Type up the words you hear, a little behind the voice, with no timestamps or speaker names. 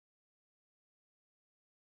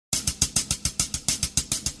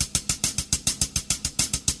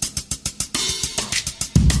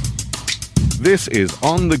This is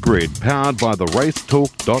On the Grid, powered by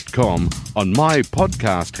theracetalk.com on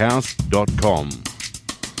mypodcasthouse.com.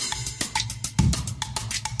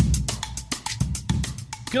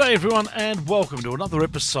 G'day everyone and welcome to another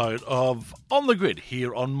episode of On the Grid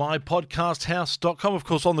here on mypodcasthouse.com. Of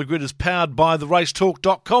course, On the Grid is powered by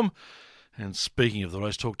theracetalk.com. And speaking of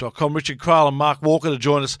theracetalk.com, Richard Craill and Mark Walker to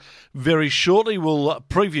join us very shortly. We'll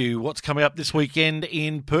preview what's coming up this weekend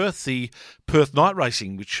in Perth, the Perth night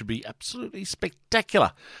racing, which should be absolutely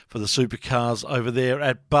spectacular for the supercars over there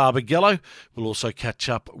at Barbagallo. We'll also catch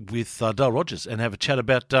up with Dale Rogers and have a chat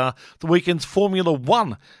about the weekend's Formula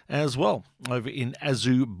One as well over in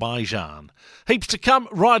Azerbaijan. Heaps to come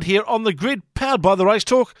right here on the Grid, powered by the Race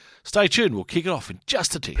Talk. Stay tuned, we'll kick it off in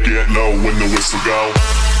just a tick. Get low when the whistle go.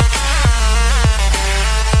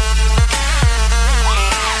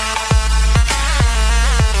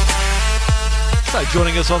 So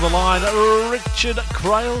joining us on the line, Richard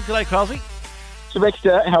Craill. G'day, Crailsy.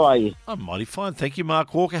 Sylvester, how are you? I'm mighty fine, thank you.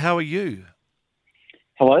 Mark Walker, how are you?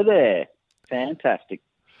 Hello there. Fantastic.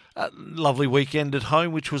 Lovely weekend at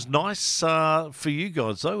home, which was nice for you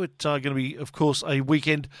guys, though. It's going to be, of course, a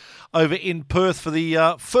weekend over in Perth for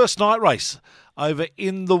the first night race over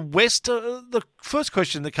in the West. The first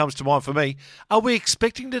question that comes to mind for me, are we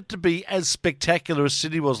expecting it to be as spectacular as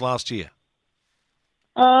Sydney was last year?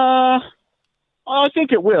 I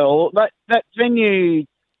think it will. That venue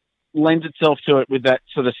lends itself to it with that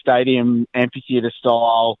sort of stadium amphitheatre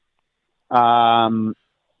style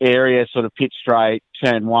area, sort of pit straight,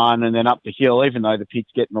 turn one, and then up the hill, even though the pit's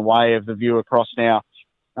get in the way of the view across now.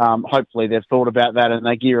 Hopefully they've thought about that and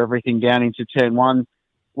they gear everything down into turn one,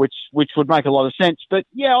 which would make a lot of sense. But,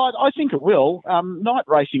 yeah, I think it will. Night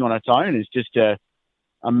racing on its own is just a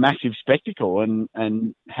massive spectacle. And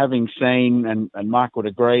having seen, and Mark would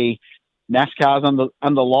agree, NASCAR's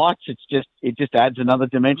under lights, it just adds another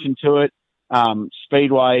dimension to it.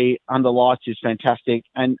 Speedway under lights is fantastic,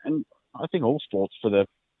 and I think all sports for the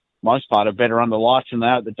most part are better under lights than they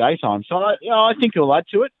are at the daytime. So I think it'll add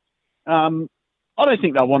to it. I don't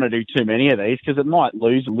think they'll want to do too many of these because it might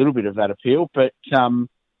lose a little bit of that appeal. But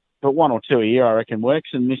one or two a year I reckon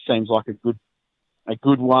works, and this seems like a good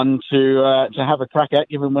one to have a crack at,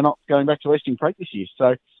 given we're not going back to Western Creek this year.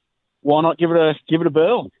 So why not give it a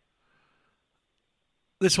burl?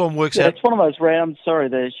 This one works out. It's one of those rounds, sorry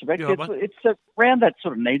there, Shebek. Yeah, it's a round that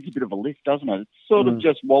sort of needs a bit of a lift, doesn't it? It's sort of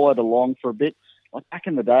just wallowed along for a bit. Like back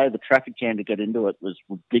in the day, the traffic jam to get into it was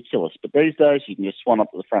ridiculous. But these days, you can just swan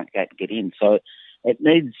up to the front gate and get in. So it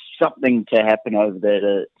needs something to happen over there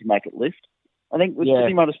to make it lift. I think with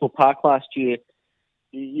Sydney Motorsport Park last year,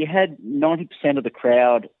 you had 90% of the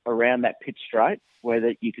crowd around that pit straight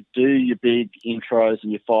where you could do your big intros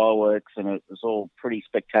and your fireworks, and it was all pretty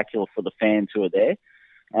spectacular for the fans who are there.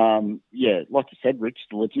 Like you said, Rich,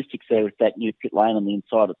 the logistics there with that new pit lane on the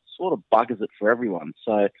inside, it sort of buggers it for everyone.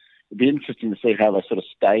 So it'd be interesting to see how they sort of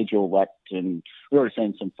stage all that. And we've already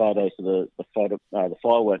seen some photos of the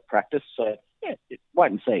firework practice. So,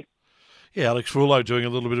 wait and see. Yeah, Alex Rouleau doing a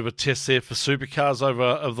little bit of a test there for supercars over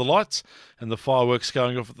of the lights and the fireworks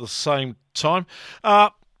going off at the same time.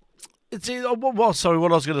 What I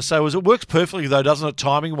was going to say was it works perfectly, though, doesn't it,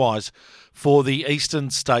 timing-wise, for the eastern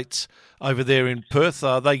states over there in Perth.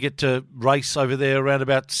 They get to race over there around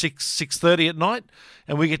about 6:30 at night,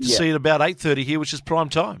 and we get to see it about 8:30 here, which is prime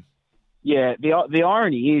time. Yeah, the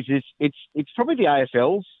irony is it's probably the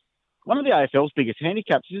AFL's, one of the AFL's biggest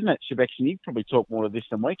handicaps, isn't it, Shebek? And you probably talk more of this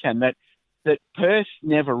than we can, that Perth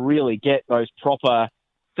never really get those proper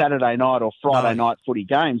Saturday night or Friday night footy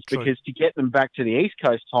games, because to get them back to the East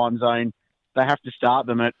Coast time zone, they have to start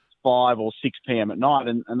them at 5 or 6 p.m. at night.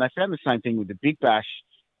 And they found the same thing with the Big Bash,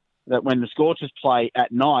 that when the Scorchers play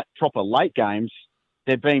at night, proper late games,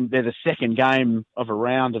 they're the second game of a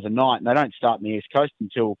round of the night, and they don't start in the East Coast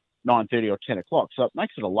until 9:30 or 10 o'clock. So it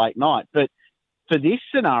makes it a late night. But for this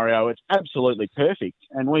scenario, it's absolutely perfect.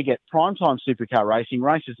 And we get primetime supercar racing,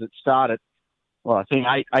 races that start at, I think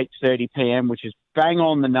 8:30 p.m., which is bang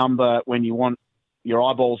on the number when you want your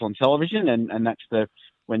eyeballs on television, and that's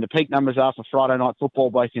when the peak numbers are for Friday night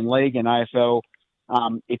football, both in league and AFL.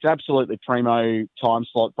 It's absolutely primo time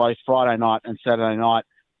slot, both Friday night and Saturday night.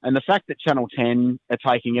 And the fact that Channel 10 are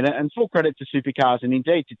taking it, and full credit to Supercars and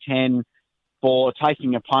indeed to 10 for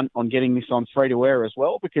taking a punt on getting this on free-to-air as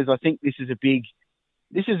well, because I think this is a big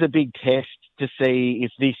test to see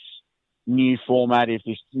if this new format, if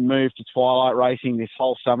this move to twilight racing, this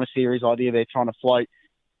whole summer series idea they're trying to float,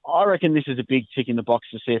 I reckon this is a big tick in the box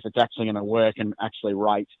to see if it's actually going to work and actually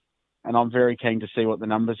rate. And I'm very keen to see what the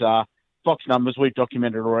numbers are. Fox numbers we've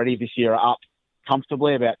documented already this year are up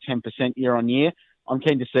comfortably, about 10% year on year. I'm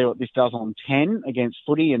keen to see what this does on 10 against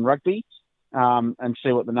footy and rugby. and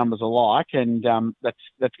see what the numbers are like. And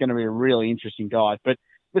that's going to be a really interesting guide. But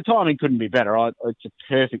the timing couldn't be better. It's a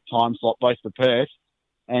perfect time slot, both for Perth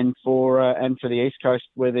and for the East Coast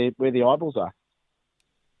where the eyeballs are.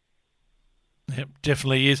 Yep,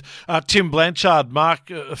 definitely is. Tim Blanchard, Mark,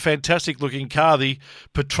 a fantastic-looking car, the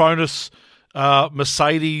Petronas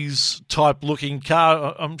Mercedes-type looking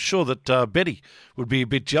car. I'm sure that Betty would be a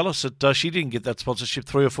bit jealous that she didn't get that sponsorship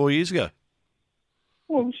 3 or 4 years ago.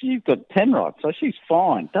 Well, she's got Penrite, so she's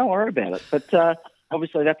fine. Don't worry about it. But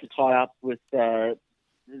obviously that's a tie-up with the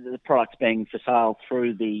products being for sale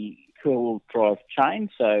through the Cool Drive chain,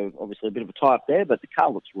 so obviously a bit of a tie-up there, but the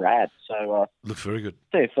car looks rad. So looks very good.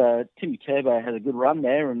 See if Timmy Turbo has a good run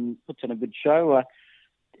there and puts on a good show.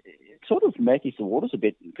 It sort of murkies the waters a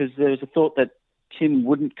bit because there was a thought that Tim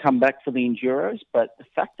wouldn't come back for the Enduros, but the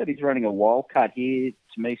fact that he's running a wildcard here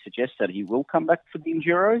to me suggests that he will come back for the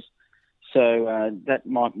Enduros. So that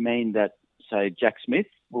might mean that, say, Jack Smith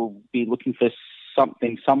will be looking for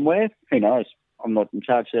something somewhere. Who knows? I'm not in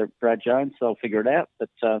charge there, Brad Jones, so I'll figure it out. But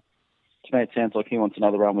to me, it sounds like he wants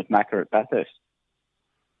another run with Macca at Bathurst.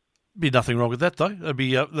 Be nothing wrong with that, though. That'd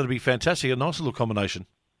be fantastic. A nice little combination.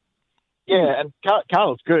 Yeah, and car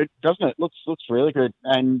looks good, doesn't it? Looks really good.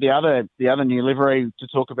 And the other new livery to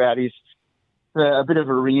talk about is a bit of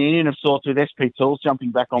a reunion of sorts with SP Tools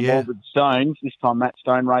jumping back on board with Stones. This time Matt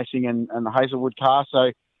Stone Racing and the Hazelwood car.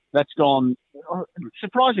 So that's gone,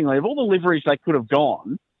 surprisingly, of all the liveries they could have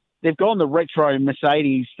gone, they've gone the retro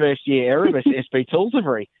Mercedes first-year Erebus SP Tools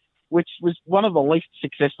livery, which was one of the least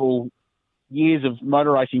successful years of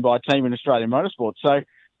motor racing by a team in Australian motorsport. So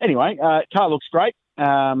anyway, car looks great,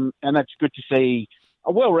 and that's good to see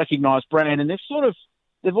a well-recognised brand. And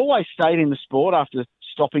they've always stayed in the sport after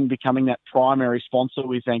stopping becoming that primary sponsor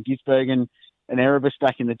with Van Gisbergen and Erebus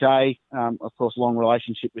back in the day. Of course, long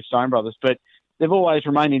relationship with Stone Brothers, but they've always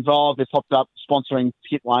remained involved. They've popped up sponsoring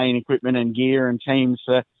pit lane equipment and gear and teams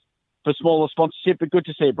for smaller sponsorship, but good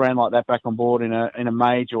to see a brand like that back on board in a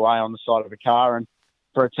major way on the side of a car, and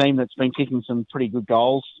for a team that's been kicking some pretty good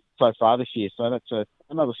goals so far this year. So that's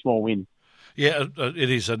another small win. Yeah, it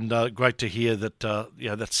is, and great to hear that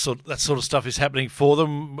that sort of stuff is happening for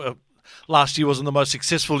them. Last year wasn't the most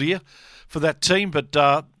successful year for that team, but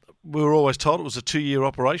we were always told it was a 2-year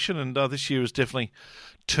operation, and this year has definitely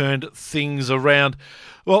turned things around.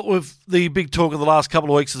 Well, with the big talk of the last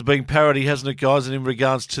couple of weeks has been parity, hasn't it, guys? And in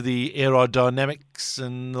regards to the aerodynamics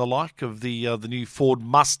and the like of the new Ford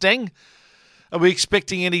Mustang, are we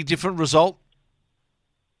expecting any different result?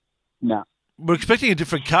 No. We're expecting a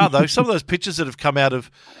different car, though. Some of those pictures that have come out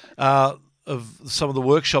of some of the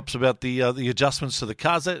workshops about the adjustments to the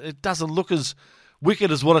cars, it doesn't look as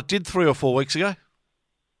wicked as what it did 3 or 4 weeks ago.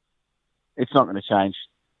 It's not going to change.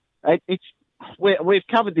 We've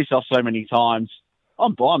covered this off so many times.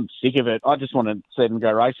 I'm sick of it. I just want to see them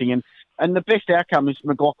go racing. And the best outcome is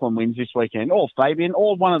McLaughlin wins this weekend, or Fabian,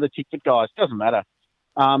 or one of the Tickford guys. Doesn't matter.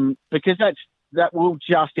 Because that will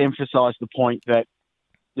just emphasise the point that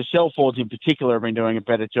the Shell Fords in particular have been doing a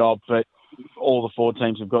better job, but all the Ford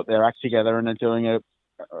teams have got their acts together and are doing a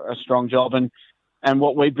strong job. And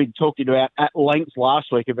what we've been talking about at length last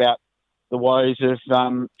week about the woes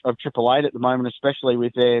of Triple Eight at the moment, especially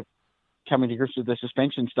with their coming to grips with the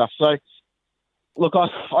suspension stuff. So, look,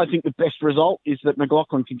 I think the best result is that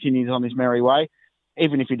McLaughlin continues on his merry way.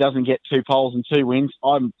 Even if he doesn't get 2 poles and 2 wins,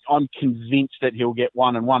 I'm convinced that he'll get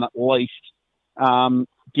 1 and 1 at least,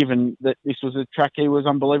 given that this was a track he was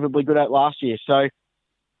unbelievably good at last year. So,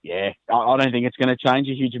 yeah, I don't think it's going to change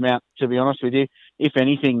a huge amount, to be honest with you. If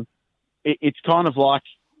anything, it's kind of like,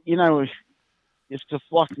 it's just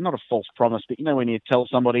like not a false promise, but when you tell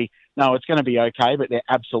somebody, no, it's going to be okay, but they're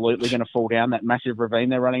absolutely going to fall down that massive ravine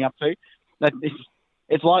they're running up to.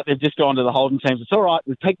 It's like they've just gone to the Holden teams. It's all right.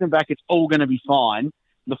 We've taken them back. It's all going to be fine.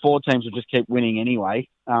 The Ford teams will just keep winning anyway,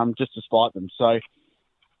 just to spite them. So,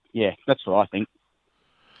 yeah, that's what I think.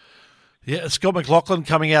 Yeah, Scott McLaughlin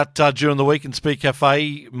coming out during the week in Speed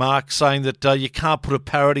Cafe, Mark, saying that you can't put a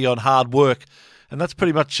parity on hard work. And that's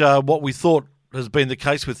pretty much what we thought has been the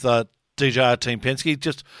case with DJR Team Penske.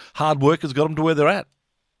 Just hard work has got them to where they're at.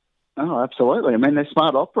 Oh, absolutely. I mean, they're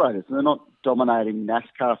smart operators. They're not dominating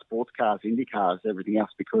NASCAR, sports cars, Indy cars, everything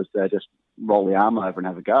else because they just roll the arm over and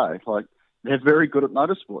have a go. Like, they're very good at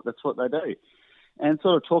motorsport. That's what they do. And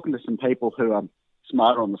sort of talking to some people who are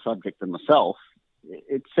smarter on the subject than myself,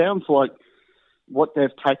 it sounds like what they've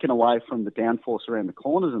taken away from the downforce around the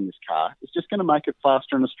corners in this car is just going to make it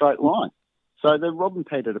faster in a straight line. So they're robbing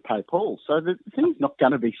Peter to pay Paul. So the thing's not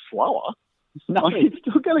going to be slower. No, it's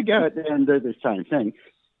still going to go out there and do the same thing.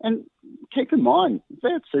 And keep in mind,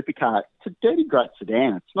 that supercar, it's a dirty, great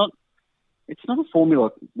sedan. it's not a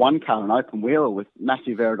Formula One car, an open wheeler with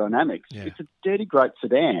massive aerodynamics. Yeah. It's a dirty, great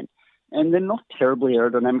sedan, and they're not terribly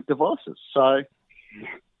aerodynamic devices. So,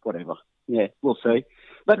 whatever. Yeah, we'll see.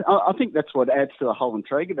 But I think that's what adds to the whole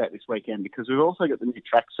intrigue about this weekend, because we've also got the new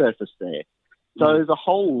track surface there. So there's a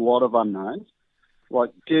whole lot of unknowns.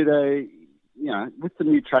 Like, do they, with the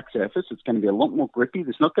new track surface, it's going to be a lot more grippy.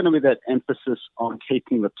 There's not going to be that emphasis on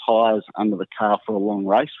keeping the tyres under the car for a long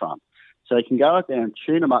race run. So you can go out there and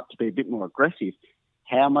tune them up to be a bit more aggressive.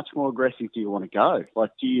 How much more aggressive do you want to go?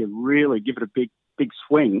 Like, do you really give it a big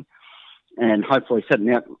swing and hopefully set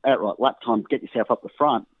an outright lap time to get yourself up the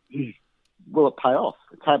front? Will it pay off?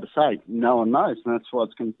 It's hard to say. No one knows, and that's why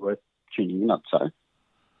it's going to be worth tuning in, I'd say.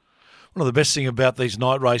 One of the best things about these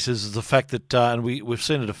night races is the fact that, and we've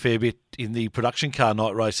seen it a fair bit in the production car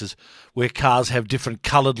night races, where cars have different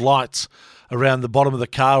coloured lights around the bottom of the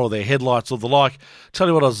car or their headlights or the like. Tell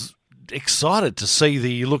you what, I was excited to see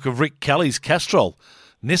the look of Rick Kelly's Castrol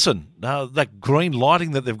Nissan. That green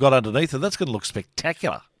lighting that they've got underneath it, that's going to look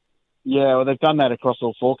spectacular. Yeah, well, they've done that across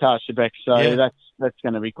all four cars, Shebeck, so Yeah. that's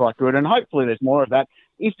going to be quite good. And hopefully there's more of that.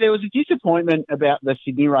 If there was a disappointment about the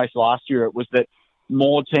Sydney race last year, it was that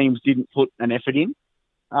more teams didn't put an effort in.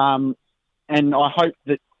 And I hope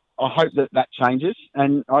that changes.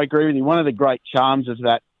 And I agree with you. One of the great charms of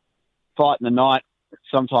that fight in the night,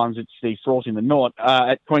 sometimes it's the froth in the north,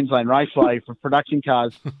 at Queensland Raceway for production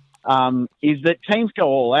cars, is that teams go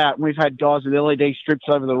all out. And we've had guys with LED strips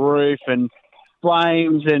over the roof and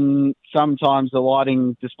flames, and sometimes the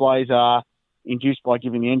lighting displays are induced by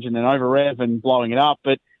giving the engine an over rev and blowing it up.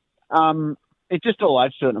 But it just all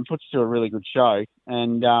adds to it and puts to a really good show.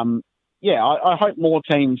 And I hope more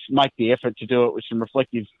teams make the effort to do it with some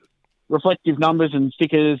reflective numbers and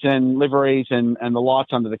stickers and liveries and the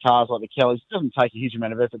lights under the cars like the Kellys. It doesn't take a huge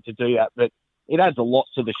amount of effort to do that, but it adds a lot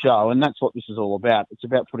to the show, and that's what this is all about. It's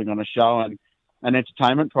about putting on a show and an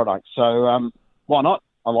entertainment product. So why not?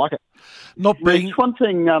 I like it. Not being... There's one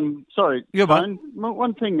thing, Yeah, Tone,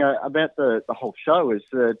 one thing about the whole show is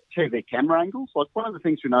the TV camera angles. Like, one of the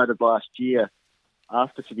things we noted last year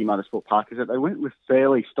after Sydney Motorsport Park is that they went with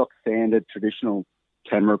fairly stock standard traditional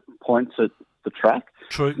camera points at the track.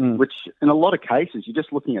 True. Which in a lot of cases you're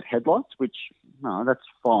just looking at headlights, which, no, that's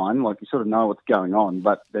fine. Like, you sort of know what's going on,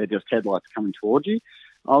 but they're just headlights coming towards you.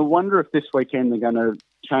 I wonder if this weekend they're going to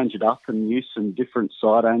change it up and use some different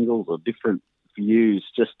side angles or different views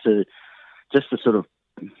just to sort of,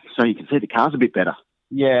 so you can see the cars a bit better.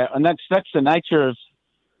 Yeah, and that's the nature of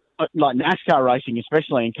like NASCAR racing,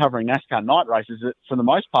 especially in covering NASCAR night races. That for the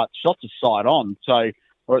most part, shots are side on, so,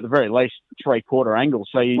 or at the very least 3/4 angle.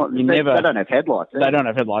 So you they don't have headlights. They don't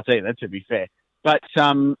have headlights either, to be fair. But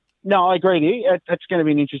no, I agree with you. That's going to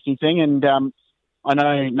be an interesting thing. And I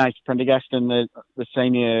know Nate Prendergast and the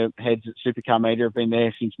senior heads at Supercar Media have been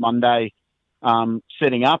there since Monday,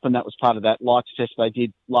 setting up, and that was part of that lights test they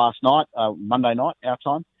did last night, Monday night, our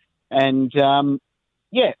time. And I'm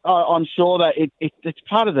sure that it's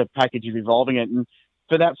part of the package of evolving it. And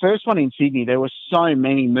for that first one in Sydney, there were so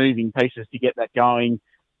many moving pieces to get that going,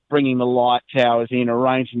 bringing the light towers in,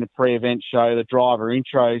 arranging the pre-event show, the driver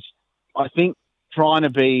intros. I think trying to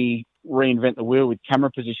reinvent the wheel with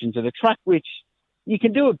camera positions at a track, which you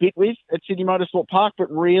can do a bit with at Sydney Motorsport Park,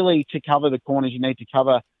 but really to cover the corners you need to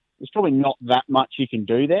cover, there's probably not that much you can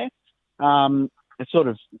do there. It's sort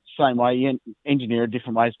of the same way. You engineer it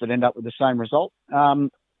different ways, but end up with the same result.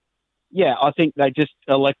 I think they just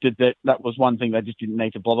elected that was one thing they just didn't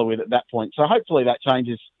need to bother with at that point. So hopefully that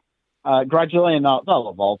changes gradually, and they'll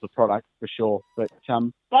evolve the product for sure. But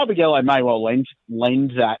Barbagallo may well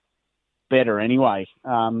lend that better anyway.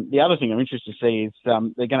 The other thing I'm interested to see is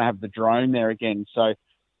they're going to have the drone there again. So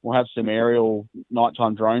we'll have some aerial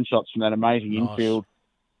nighttime drone shots from that amazing infield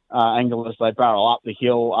angle as they barrel up the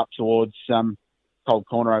hill up towards Cold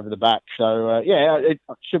Corner over the back. So it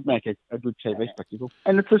should make a good TV spectacle.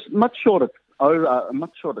 And it's a much shorter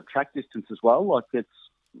track distance as well. Like, it's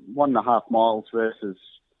 1.5 miles versus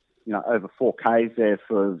over 4 Ks there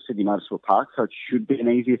for Sydney Motorsport Park. So it should be an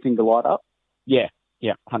easier thing to light up. Yeah,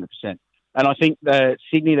 100%. And I think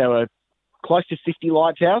Sydney, they were close to 50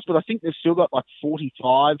 light towers, but I think they've still got like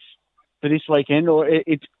 45 for this weekend, or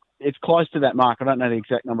it's close to that mark. I don't know the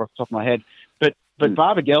exact number off the top of my head, but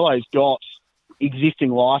Barbagallo's got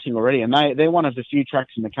existing lighting already, and they're one of the few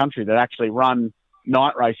tracks in the country that actually run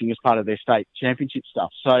night racing as part of their state championship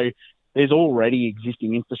stuff. So there's already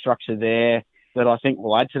existing infrastructure there that I think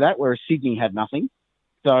will add to that, whereas Sydney had nothing.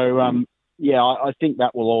 So, I think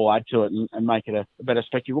that will all add to it and make it a better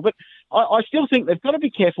spectacle. But I still think they've got to be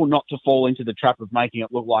careful not to fall into the trap of making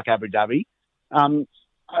it look like Abu Dhabi.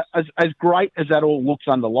 As great as that all looks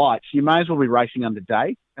under lights, you may as well be racing under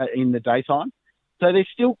day. in the daytime. So there's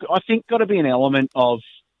still, I think, got to be an element of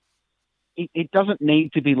it doesn't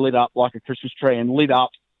need to be lit up like a Christmas tree and lit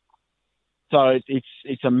up so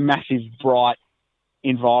it's a massive, bright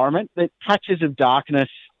environment. The patches of darkness,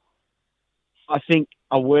 I think,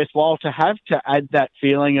 are worthwhile to have to add that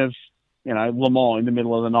feeling of, Le Mans in the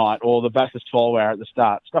middle of the night or the Bathurst 12 Hour at the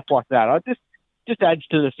start, stuff like that. I just adds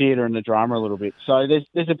to the theatre and the drama a little bit. So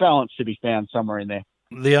there's a balance to be found somewhere in there.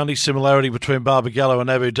 The only similarity between Barbagallo and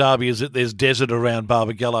Abu Dhabi is that there's desert around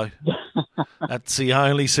Barbagallo. That's the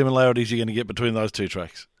only similarities you're going to get between those two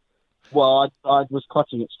tracks. Well, I was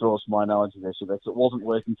clutching at straws for my analogy there, so it wasn't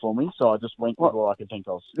working for me, so I just went with what I could think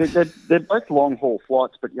of. They're both long-haul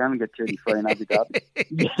flights, but you only get 33 in Abu Dhabi.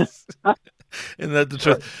 Yes. And that's the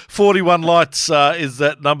truth. 41 lights is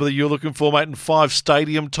that number that you're looking for, mate, and 5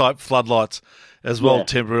 stadium-type floodlights as well,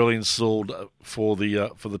 temporarily installed for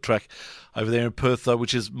the track over there in Perth, though,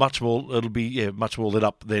 which is much more. It'll be much more lit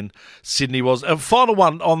up than Sydney was. And final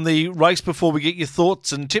one on the race before we get your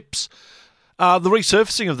thoughts and tips. The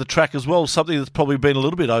resurfacing of the track as well, something that's probably been a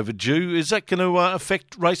little bit overdue. Is that going to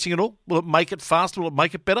affect racing at all? Will it make it faster? Will it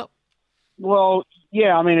make it better? Well,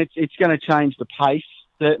 yeah. I mean, it's going to change the pace.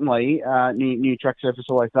 Certainly, new track surface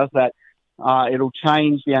always does that. It'll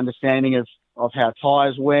change the understanding of how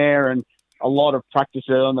tyres wear, and a lot of practice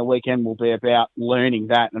early on the weekend will be about learning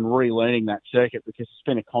that and relearning that circuit, because it's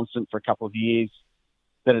been a constant for a couple of years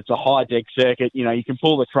that it's a high deck circuit. You can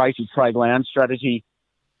pull the Tracy Craig Lowndes strategy,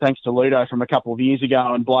 thanks to Ludo from a couple of years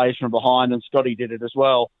ago, and Blaze from behind, and Scotty did it as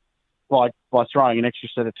well by throwing an extra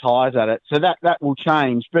set of tyres at it. So that will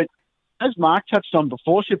change. But as Mark touched on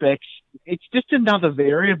before, Shebex, it's just another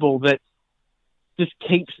variable that just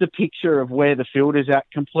keeps the picture of where the field is at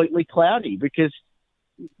completely cloudy, because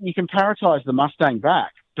you can prioritise the Mustang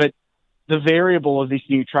back, but the variable of this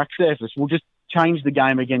new track surface will just change the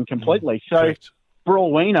game again completely. So for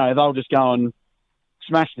all we know, they'll just go and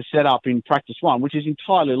smash the setup in practice one, which is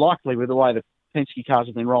entirely likely with the way the Penske cars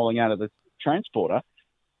have been rolling out of the Transporter,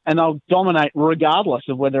 and they'll dominate regardless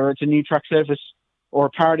of whether it's a new track surface or a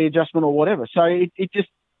parity adjustment or whatever. So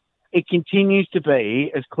it continues to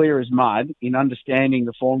be as clear as mud in understanding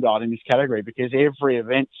the form guide in this category, because every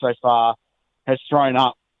event so far has thrown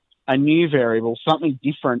up a new variable, something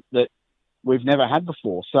different that we've never had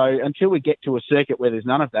before. So until we get to a circuit where there's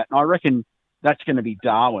none of that, and I reckon that's going to be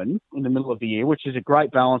Darwin in the middle of the year, which is a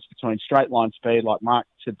great balance between straight line speed, like Mark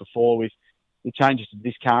said before, with the changes to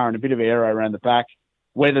this car and a bit of aero around the back.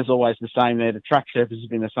 Weather's always the same there. The track surface has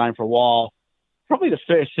been the same for a while. Probably the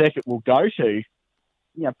first circuit we'll go to,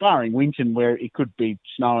 barring Winton where it could be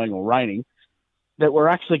snowing or raining, that we're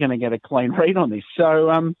actually going to get a clean read on this.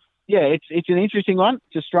 So, it's an interesting one.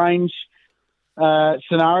 It's a strange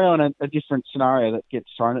scenario and a different scenario that gets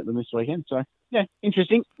thrown at them this weekend. So, yeah,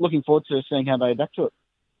 interesting. Looking forward to seeing how they adapt to it.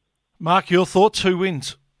 Mark, your thoughts? Who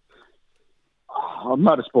wins?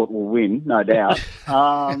 Motorsport will win, no doubt.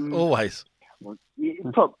 Always.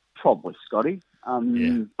 Well, probably Scotty,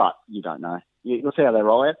 but you don't know. You'll see how they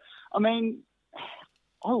roll out. I mean,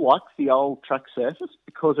 I like the old track surface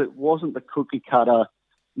because it wasn't the cookie cutter,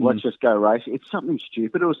 let's just go race. It's something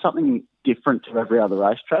stupid. It was something different to every other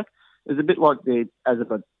racetrack. It's a bit like the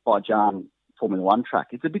Azerbaijan Formula One track.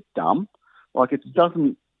 It's a bit dumb. Like, it's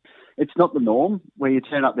not the norm where you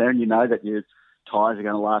turn up there and you know that your tyres are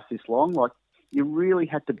going to last this long. Like, you really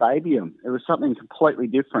had to baby them. It was something completely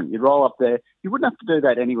different. You'd roll up there. You wouldn't have to do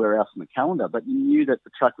that anywhere else on the calendar, but you knew that the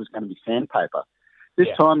track was going to be sandpaper. This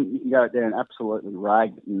time, you can go out there and absolutely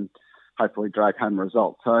rag and hopefully drag home a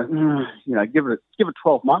result. So, give it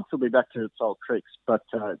 12 months, it'll be back to its old tricks. But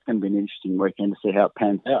it's going to be an interesting weekend to see how it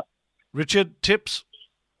pans out. Richard, tips?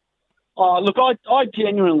 Look, I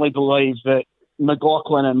genuinely believe that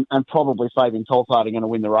McLaughlin and probably Fabian Coulthard are going to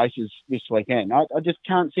win the races this weekend. I just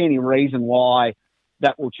can't see any reason why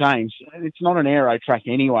that will change. It's not an aero track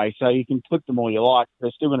anyway, so you can clip them all you like.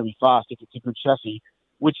 They're still going to be fast if it's a good chassis,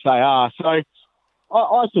 which they are. So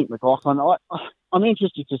I think McLaughlin, I'm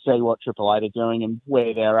interested to see what Triple Eight are doing and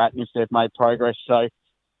where they're at and if they've made progress. So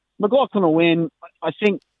McLaughlin will win. I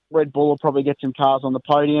think Red Bull will probably get some cars on the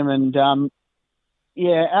podium, and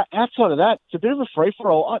outside of that, it's a bit of a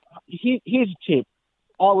free-for-all. Here's a tip.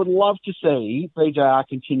 I would love to see BJR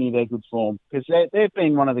continue their good form, because they've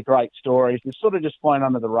been one of the great stories. They've sort of just flown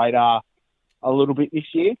under the radar a little bit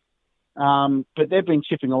this year, but they've been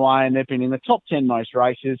chipping away and they've been in the top 10 most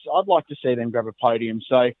races. I'd like to see them grab a podium.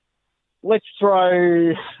 So let's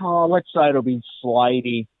say it'll be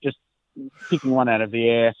Slady just picking one out of the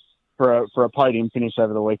air for a podium finish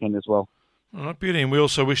over the weekend as well. All right, beauty. And we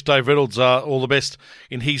also wish Dave Reynolds all the best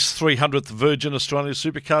in his 300th Virgin Australia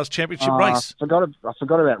Supercars Championship race. I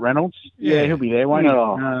forgot about Reynolds. Yeah, he'll be there, won't he?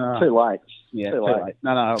 Too late. Yeah, too late.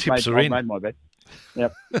 No, Tips I've are in. made my bet.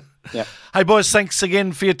 Yep. Yep. Hey, boys, thanks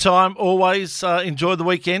again for your time. Always enjoy the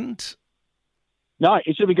weekend. No,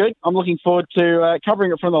 it should be good. I'm looking forward to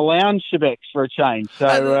covering it from the lounge, Shebex, for a change. So,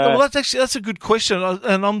 well, that's a good question,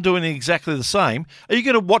 and I'm doing exactly the same. Are you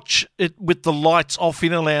going to watch it with the lights off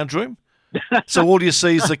in a lounge room? So all you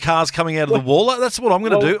see is the cars coming out of the wall? That's what I'm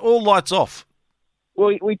going to do, all lights off.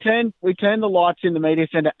 Well, we turned the lights in the media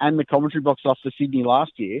centre and the commentary box off for Sydney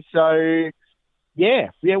last year. So,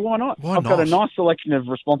 yeah, why not? I've got a nice selection of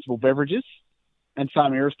responsible beverages and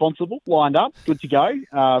some irresponsible lined up, good to go.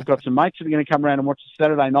 I've got some mates that are going to come around and watch the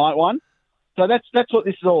Saturday night one. So that's what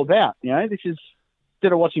this is all about. You know, this is,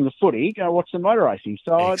 instead of watching the footy, go watch some motor racing.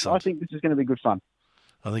 So I think this is going to be good fun.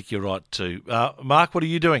 I think you're right too. Mark, what are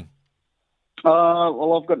you doing?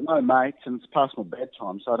 Well, I've got no mates and it's past my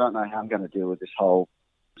bedtime, so I don't know how I'm going to deal with this whole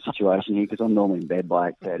situation here because I'm normally in bed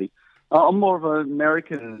by 8:30. I'm more of an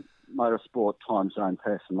American motorsport time zone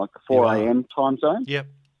person, like the 4 a.m. time zone. Yep.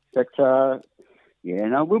 But,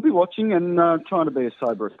 we'll be watching and trying to be as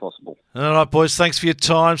sober as possible. All right, boys, thanks for your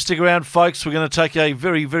time. Stick around, folks. We're going to take a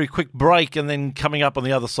very, very quick break and then coming up on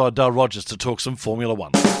the other side, Dale Rogers to talk some Formula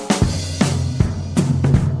One.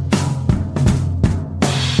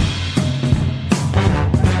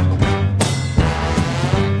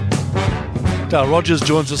 Dale Rogers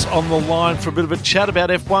joins us on the line for a bit of a chat about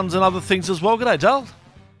F1s and other things as well. G'day, Dale.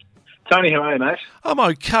 Tony, how are you, mate? I'm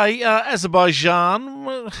okay.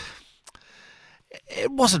 Azerbaijan, it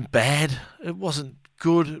wasn't bad. It wasn't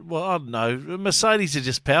good. Well, I don't know. Mercedes are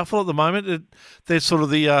just powerful at the moment. They're sort of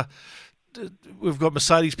the... we've got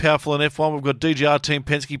Mercedes powerful in F1. We've got DJR Team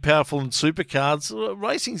Penske powerful in supercars.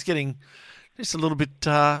 Racing's getting just a little bit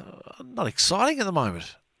not exciting at the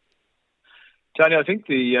moment. Tony, I think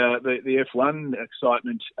the F1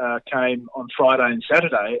 excitement came on Friday and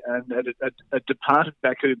Saturday, and it departed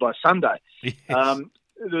Baku by Sunday. Yes.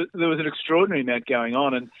 There was an extraordinary amount going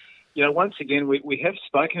on, and once again we have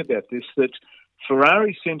spoken about this, that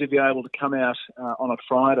Ferrari seemed to be able to come out on a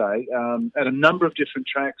Friday at a number of different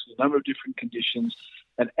tracks, a number of different conditions,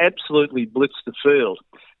 and absolutely blitz the field.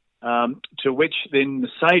 To which then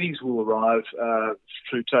Mercedes will arrive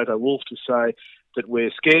through Toto Wolff to say that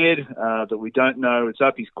we're scared, that we don't know it's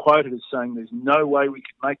up. He's quoted as saying there's no way we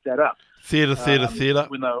could make that up. Theatre.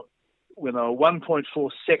 When they were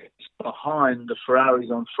 1.4 seconds behind the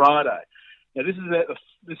Ferraris on Friday. Now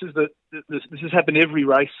this has happened every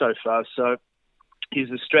race so far. So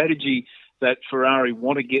is a strategy that Ferrari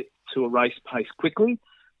want to get to a race pace quickly,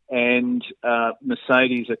 and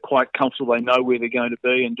Mercedes are quite comfortable. They know where they're going to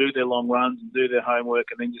be and do their long runs and do their homework,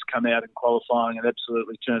 and then just come out in qualifying and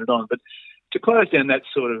absolutely turn it on. But to close down that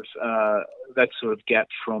sort of gap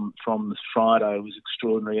from Friday was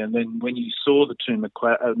extraordinary. And then when you saw the two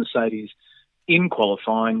Mercedes in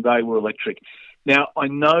qualifying, they were electric. Now, I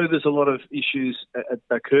know there's a lot of issues at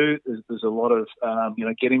Baku. There's a lot of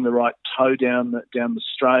getting the right toe down the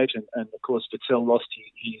straight, and of course Vettel lost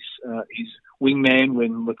his wingman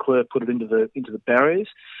when Leclerc put it into the barriers.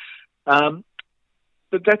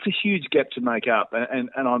 But that's a huge gap to make up, and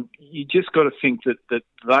you just got to think that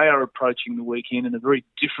they are approaching the weekend in a very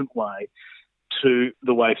different way to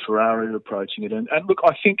the way Ferrari are approaching it. And look,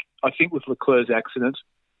 I think with Leclerc's accident,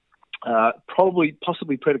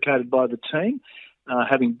 possibly predicated by the team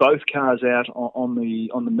having both cars out on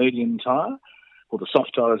the medium tyre, or the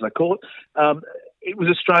soft tyre as they call it, it was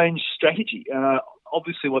a strange strategy.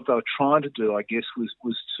 Obviously, what they were trying to do, I guess,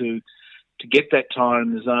 was to get that tyre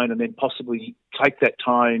in the zone and then possibly take that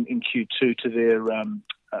tyre in Q2 to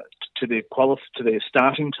their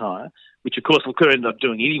starting tyre, which of course Leclerc ended up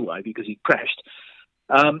doing anyway because he crashed.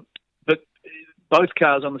 But both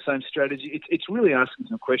cars on the same strategy. It's really asking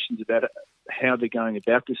some questions about how they're going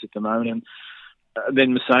about this at the moment. And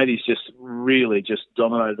then Mercedes really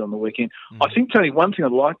dominated on the weekend. Mm-hmm. I think, Tony, one thing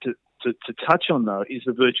I'd like to touch on, though, is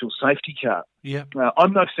the virtual safety car. Yeah.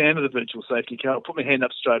 I'm no fan of the virtual safety car. I'll put my hand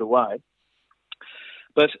up straight away.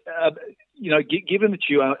 But given that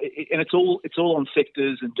you are, and it's all on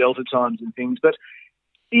sectors and delta times and things. But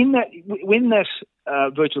in that, when that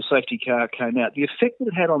virtual safety car came out, the effect that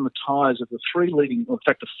it had on the tyres of the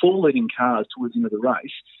the 4 leading cars towards the end of the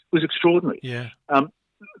race was extraordinary. Yeah.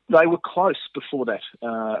 They were close before that.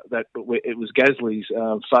 It was Gasly's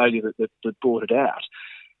failure that brought it out.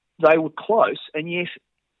 They were close, and yet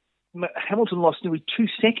Hamilton lost nearly 2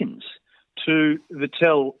 seconds to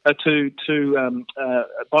Vettel, to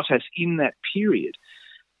Bottas in that period.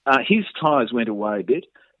 His tyres went away a bit.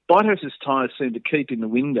 Whitehouse's tyres seemed to keep in the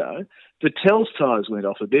window. Vettel's tyres went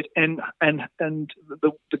off a bit, and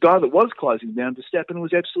the guy that was closing down, Verstappen,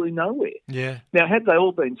 was absolutely nowhere. Yeah. Now, had they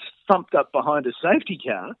all been thumped up behind a safety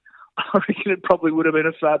car, I reckon it probably would have been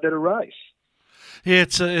a far better race. Yeah,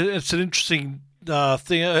 it's an interesting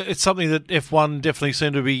thing. It's something that F1 definitely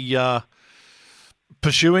seem to be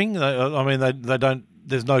pursuing. I mean, they don't.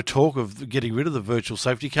 There's no talk of getting rid of the virtual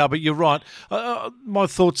safety car. But you're right. My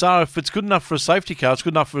thoughts are, if it's good enough for a safety car, it's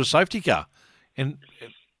good enough for a safety car. And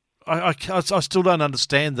I still don't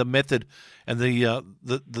understand the method and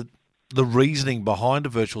the reasoning behind a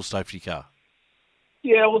virtual safety car.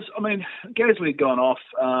 Yeah, well, I mean, Gasly had gone off.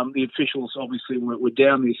 The officials obviously were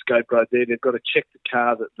down the escape road there. They've got to check the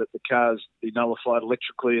car that the car's been nullified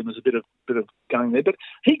electrically, and there's a bit of going there. But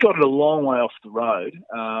he got it a long way off the road.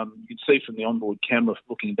 You can see from the onboard camera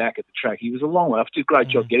looking back at the track, he was a long way off. Did a great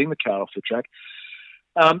job getting the car off the track.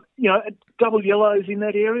 Double yellows in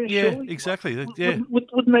that area. Yeah, surely? Exactly. Yeah,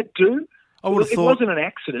 wouldn't that do? I would have it thought wasn't an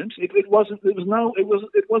accident. It wasn't.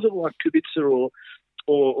 It wasn't like Kubica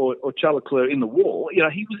or Charles Leclerc in the wall. You know,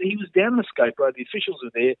 he was down the escape road. The officials were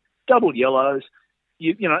there. Double yellows.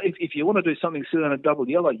 If you want to do something silly on a double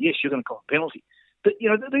yellow, yes, you're going to call a penalty. But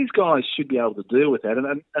these guys should be able to deal with that.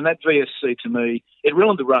 And that VSC to me, it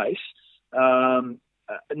ruined the race.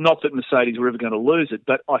 Not that Mercedes were ever going to lose it,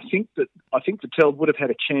 but I think Vettel would have had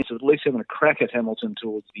a chance of at least having a crack at Hamilton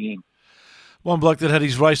towards the end. one bloke that had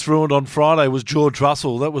his race ruined on Friday was George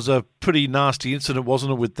Russell. That was a pretty nasty incident,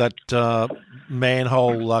 wasn't it, with that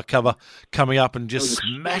manhole cover coming up and just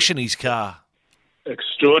smashing his car.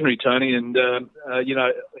 Extraordinary, Tony, and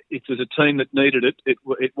if there's a team that needed it, it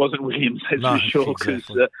wasn't Williams, that's for sure, because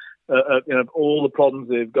all the problems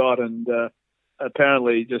they've got, and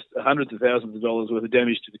apparently just hundreds of thousands of dollars worth of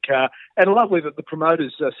damage to the car. And lovely that the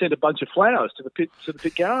promoters sent a bunch of flowers to the pit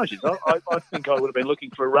garages. I think I would have been looking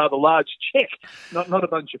for a rather large cheque, not a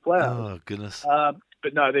bunch of flowers. Oh goodness!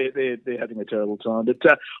 But no, they're having a terrible time. But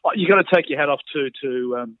you got to take your hat off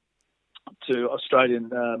to Australian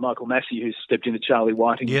Michael Massey, who stepped into Charlie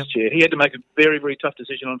Whiting's chair. He had to make a very, very tough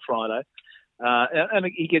decision on Friday, and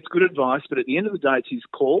he gets good advice. But at the end of the day, it's his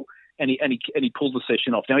call, and he pulled the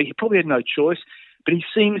session off. Now he probably had no choice, but he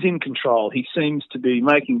seems in control. He seems to be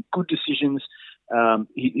making good decisions.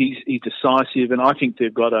 He's decisive, and I think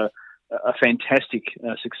they've got a fantastic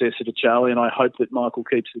successor to Charlie, and I hope that Michael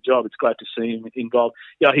keeps the job. It's great to see him involved.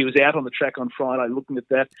 Yeah, he was out on the track on Friday looking at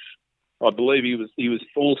that. I believe he was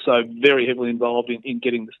also very heavily involved in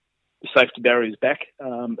getting the safety barriers back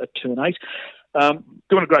at Turn 8.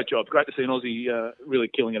 Doing a great job. Great to see an Aussie really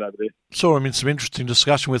killing it over there. Saw him in some interesting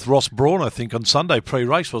discussion with Ross Brawn, I think, on Sunday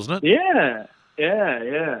pre-race, wasn't it? Yeah.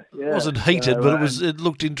 It wasn't heated, but it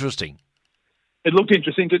looked interesting. It looked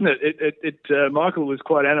interesting, didn't it? Michael was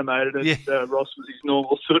quite animated, and Ross was his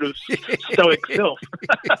normal sort of stoic self.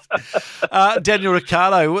 Daniel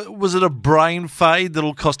Ricciardo, was it a brain fade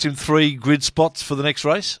that'll cost him 3 grid spots for the next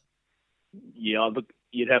race? Yeah, look,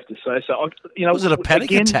 you'd have to say so. Was it a panic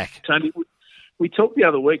attack? Tony, we talked the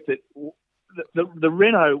other week that the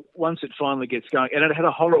Renault, once it finally gets going, and it had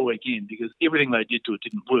a horror weekend because everything they did to it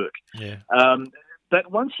didn't work. Yeah. But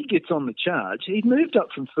once he gets on the charge, he moved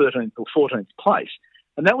up from 13th or 14th place,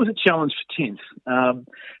 and that was a challenge for 10th.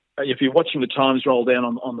 If you're watching the times roll down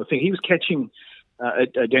on the thing, he was catching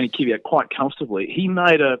Danny Kvyat quite comfortably. He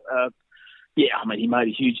made he made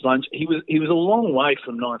a huge lunge. He was a long way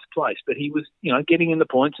from 9th place, but he was getting in the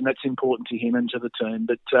points, and that's important to him and to the team.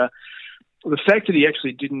 But the fact that he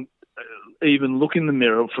actually didn't even look in the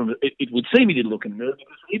mirror, it would seem he didn't look in the mirror,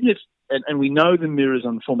 because even if, and we know the mirrors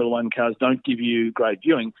on Formula One cars don't give you great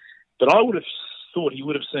viewing, but I would have thought he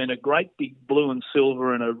would have seen a great big blue and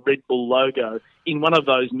silver and a Red Bull logo in one of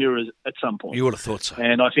those mirrors at some point. You would have thought so.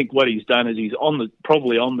 And I think what he's done is he's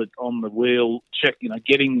probably on the wheel,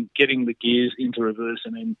 getting the gears into reverse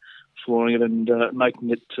and then flooring it and making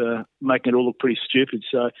it all look pretty stupid.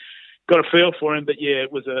 So got a feel for him, but yeah,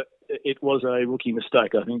 it was a rookie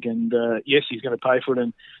mistake, I think, and yes, he's going to pay for it.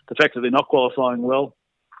 And the fact that they're not qualifying well,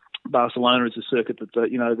 Barcelona is a circuit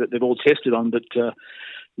that they've all tested on, but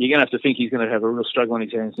you're going to have to think he's going to have a real struggle on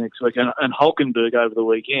his hands next week. And Hulkenberg over the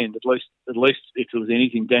weekend, at least if there was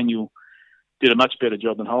anything, Daniel did a much better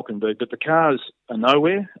job than Hulkenberg. But the cars are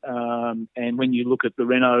nowhere, and when you look at the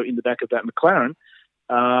Renault in the back of that McLaren,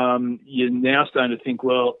 you're now starting to think,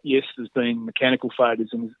 well, yes, there's been mechanical failures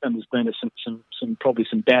and there's been some probably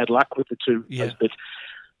some bad luck with the two. Yeah. But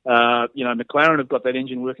McLaren have got that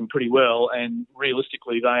engine working pretty well, and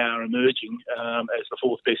realistically, they are emerging as the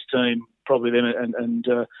 4th best team, probably them and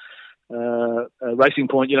Racing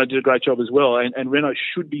Point, did a great job as well, and Renault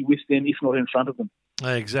should be with them, if not in front of them.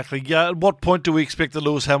 Exactly. At what point do we expect that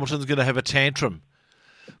Lewis Hamilton's going to have a tantrum?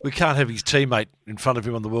 We can't have his teammate in front of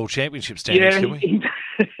him on the World Championship standings, can we?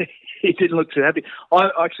 He didn't look too happy.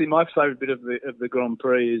 Actually, my favourite bit of the Grand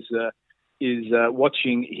Prix is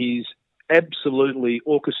watching his absolutely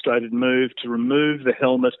orchestrated move to remove the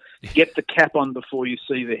helmet, get the cap on before you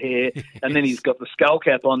see the hair, and then he's got the skull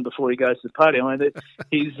cap on before he goes to the podium. I mean,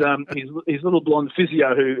 his little blonde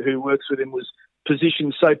physio who works with him was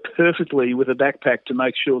positioned so perfectly with a backpack to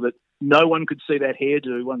make sure that no one could see that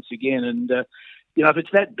hairdo once again. And if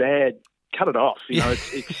it's that bad, cut it off.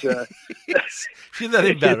 It's You're that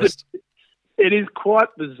embarrassed. It is quite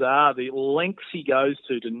bizarre the lengths he goes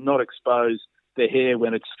to not expose the hair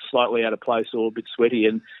when it's slightly out of place or a bit sweaty.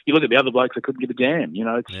 And you look at the other blokes that couldn't give a damn.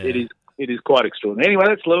 It is quite extraordinary. Anyway,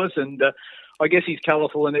 that's Lewis, and I guess he's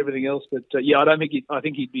colourful and everything else. But I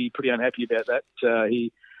think he'd be pretty unhappy about that.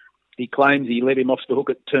 He claims he let him off the hook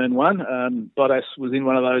at turn one. Bottas was in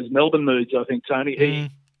one of those Melbourne moods, I think, Tony.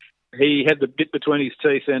 He had the bit between his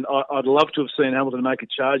teeth, and I'd love to have seen Hamilton make a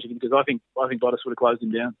charge of him because I think Bottas would have closed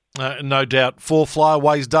him down. No doubt. 4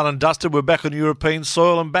 flyaways done and dusted. We're back on European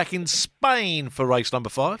soil and back in Spain for race number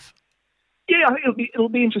 5. Yeah, I think it'll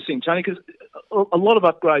be interesting, Tony, because a lot of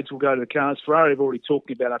upgrades will go to the cars. Ferrari have already talked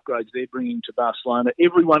about upgrades they're bringing to Barcelona.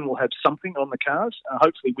 Everyone will have something on the cars.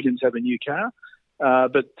 Hopefully Williams have a new car.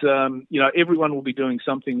 But everyone will be doing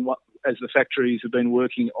something as the factories have been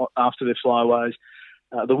working after their flyaways.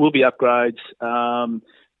 There will be upgrades.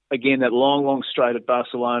 Again, that long straight at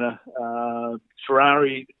Barcelona.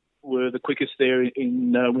 Ferrari were the quickest there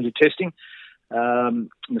in winter testing.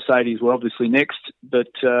 Mercedes were obviously next. But,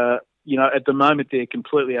 at the moment they're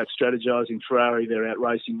completely out-strategizing Ferrari. They're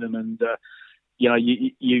out-racing them. And,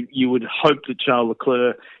 you would hope that Charles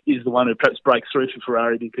Leclerc is the one who perhaps breaks through for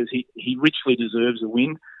Ferrari because he richly deserves a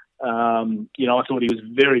win. I thought he was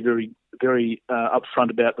very, very, very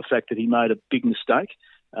upfront about the fact that he made a big mistake.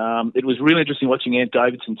 It was really interesting watching Ant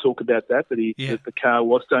Davidson talk about that the car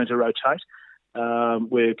was going to rotate,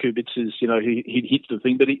 where Kubica's, he'd hit the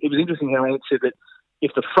thing. But it was interesting how Ant said that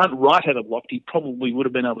if the front right had blocked, he probably would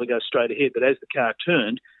have been able to go straight ahead. But as the car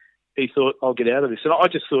turned, he thought, I'll get out of this. And I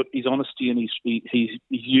just thought his honesty and his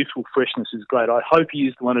youthful freshness is great. I hope he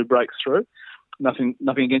is the one who breaks through. Nothing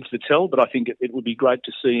against Vettel, but I think it would be great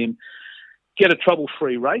to see him get a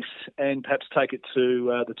trouble-free race and perhaps take it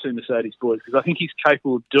to the two Mercedes boys because I think he's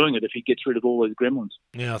capable of doing it if he gets rid of all those gremlins.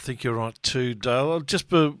 Yeah, I think you're right too, Dale.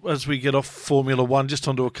 Just as we get off Formula One, just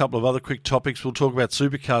onto a couple of other quick topics. We'll talk about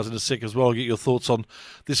supercars in a sec as well. I'll get your thoughts on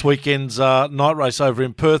this weekend's night race over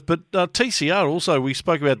in Perth. But TCR also, we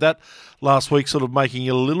spoke about that last week, sort of making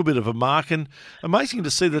a little bit of a mark. And amazing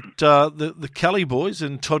to see that the Kelly boys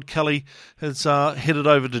and Todd Kelly has headed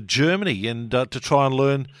over to Germany and to try and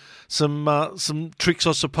learn some tricks,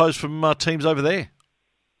 I suppose, from teams over there.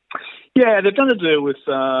 Yeah, they've done a deal with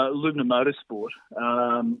Lubna Motorsport.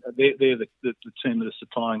 They're the team that are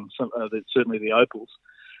supplying certainly the Opels.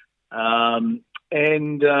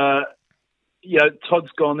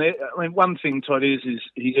 Todd's gone there. I mean, one thing Todd is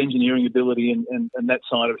his engineering ability and that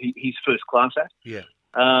side of it, he's first class at. Yeah.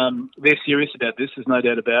 They're serious about this. There's no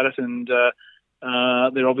doubt about it, and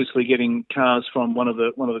they're obviously getting cars from one of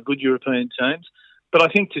the good European teams. But I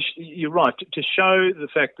think you're right, to show the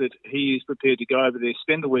fact that he is prepared to go over there,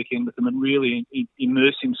 spend the weekend with them and really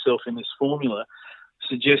immerse himself in this formula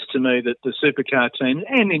suggests to me that the supercar teams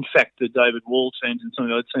and, in fact, the David Wall teams and some of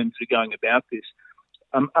the other teams that are going about this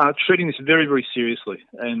are treating this very, very seriously.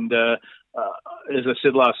 And as I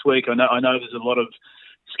said last week, I know there's a lot of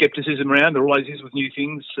scepticism around. There always is with new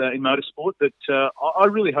things in motorsport. But I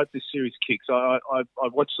really hope this series kicks.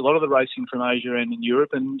 I've watched a lot of the racing from Asia and in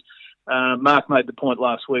Europe, and Mark made the point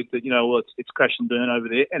last week that, it's crash and burn over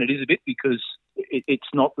there, and it is a bit because it's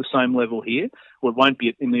not the same level here, or it won't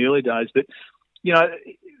be in the early days. But,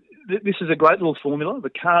 this is a great little formula. The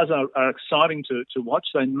cars are exciting to watch.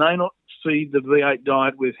 They may not feed the V8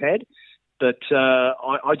 diet we've had, but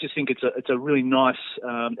I just think it's a really nice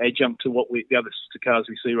adjunct to what the other cars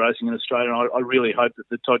we see racing in Australia. And I really hope that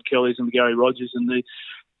the Todd Kellys and the Gary Rogers and the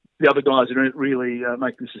other guys really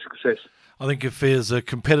make this a success. I think if there's a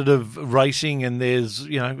competitive racing and there's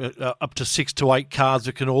up to 6 to 8 cars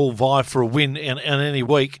that can all vie for a win in any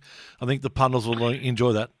week, I think the punters will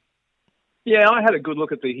enjoy that. Yeah, I had a good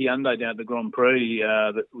look at the Hyundai down at the Grand Prix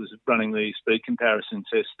that was running the speed comparison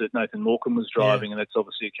test that Nathan Morcombe was driving, and that's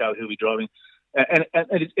obviously a car he'll be driving. And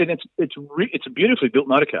it's a beautifully built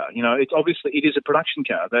motor car. It's obviously it is a production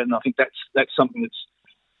car, and I think that's something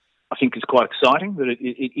is quite exciting that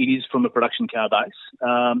it is from a production car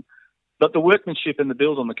base. But the workmanship and the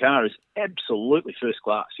build on the car is absolutely first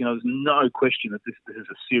class. There's no question that this is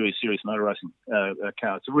a serious motor racing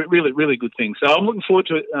car. It's a really, really good thing. So I'm looking forward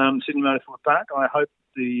to it, Sydney Motorsport Park. I hope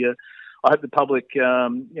the public,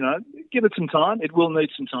 give it some time. It will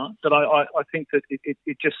need some time, but I think that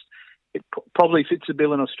it probably fits a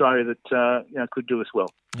bill in Australia that could do us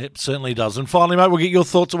well. It certainly does. And finally, mate, we'll get your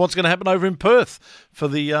thoughts on what's going to happen over in Perth for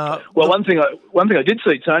the. One thing I did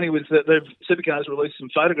see, Tony, was that Supercars released some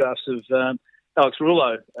photographs of Alex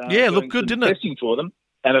Rouleau. Looked good, didn't it? Testing for them,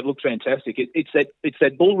 and it looked fantastic. It's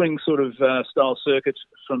that bull ring sort of style circuit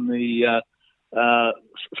from the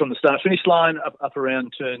start finish line up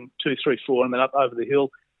around turn 2, 3, 4, and then up over the hill.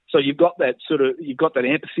 So you've got that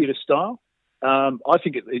amphitheatre style. I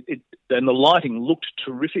think it and the lighting looked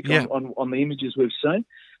terrific on the images we've seen.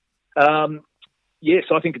 Yes,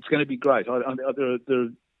 I think it's going to be great. A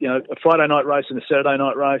Friday night race and a Saturday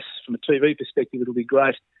night race from a TV perspective, it'll be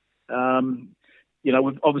great.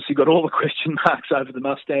 We've obviously got all the question marks over the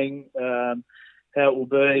Mustang, how it will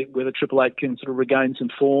be, whether Triple Eight can sort of regain some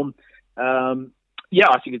form. I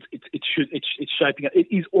think it's shaping up. It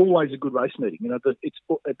is always a good race meeting.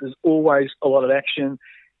 There's always a lot of action.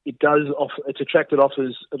 It's a track that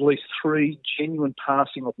offers at least 3 genuine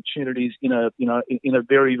passing opportunities in a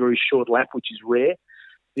very, very short lap, which is rare.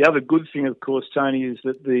 The other good thing, of course, Tony, is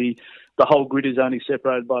that the whole grid is only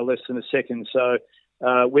separated by less than a second. So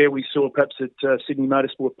where we saw perhaps at Sydney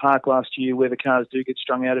Motorsport Park last year, where the cars do get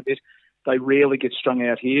strung out a bit, they rarely get strung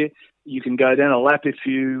out here. You can go down a lap if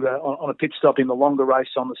you on a pit stop in the longer race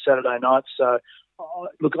on the Saturday night. So,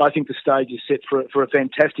 look, I think the stage is set for a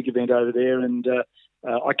fantastic event over there, and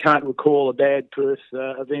I can't recall a bad Perth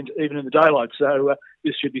event even in the daylight. So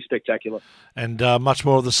this should be spectacular. And much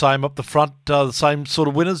more of the same up the front, the same sort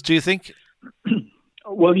of winners, do you think?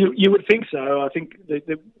 Well, you would think so. I think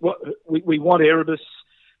we want Erebus,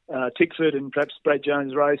 Tickford, and perhaps Brad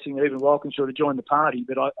Jones Racing, even Walkinshaw to join the party.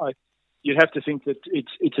 But you'd have to think that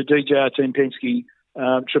it's a DJR Team Penske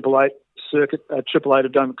Triple Eight circuit. Triple Eight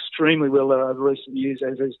have done extremely well over recent years,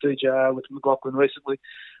 as has DJR with McLaughlin recently.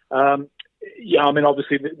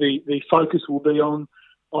 Obviously the focus will be on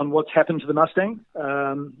what's happened to the Mustang,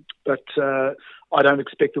 but I don't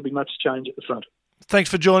expect there'll be much change at the front.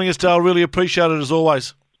 Thanks for joining us, Dale. Really appreciate it as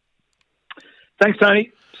always. Thanks,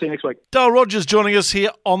 Tony. See you next week. Dale Rogers joining us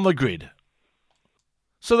here on The Grid.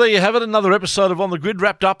 So there you have it, another episode of On The Grid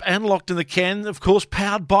wrapped up and locked in the can, of course,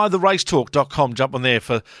 powered by theracetalk.com. Jump on there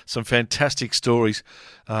for some fantastic stories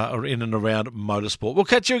in and around motorsport. We'll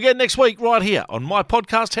catch you again next week right here on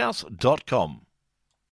mypodcasthouse.com.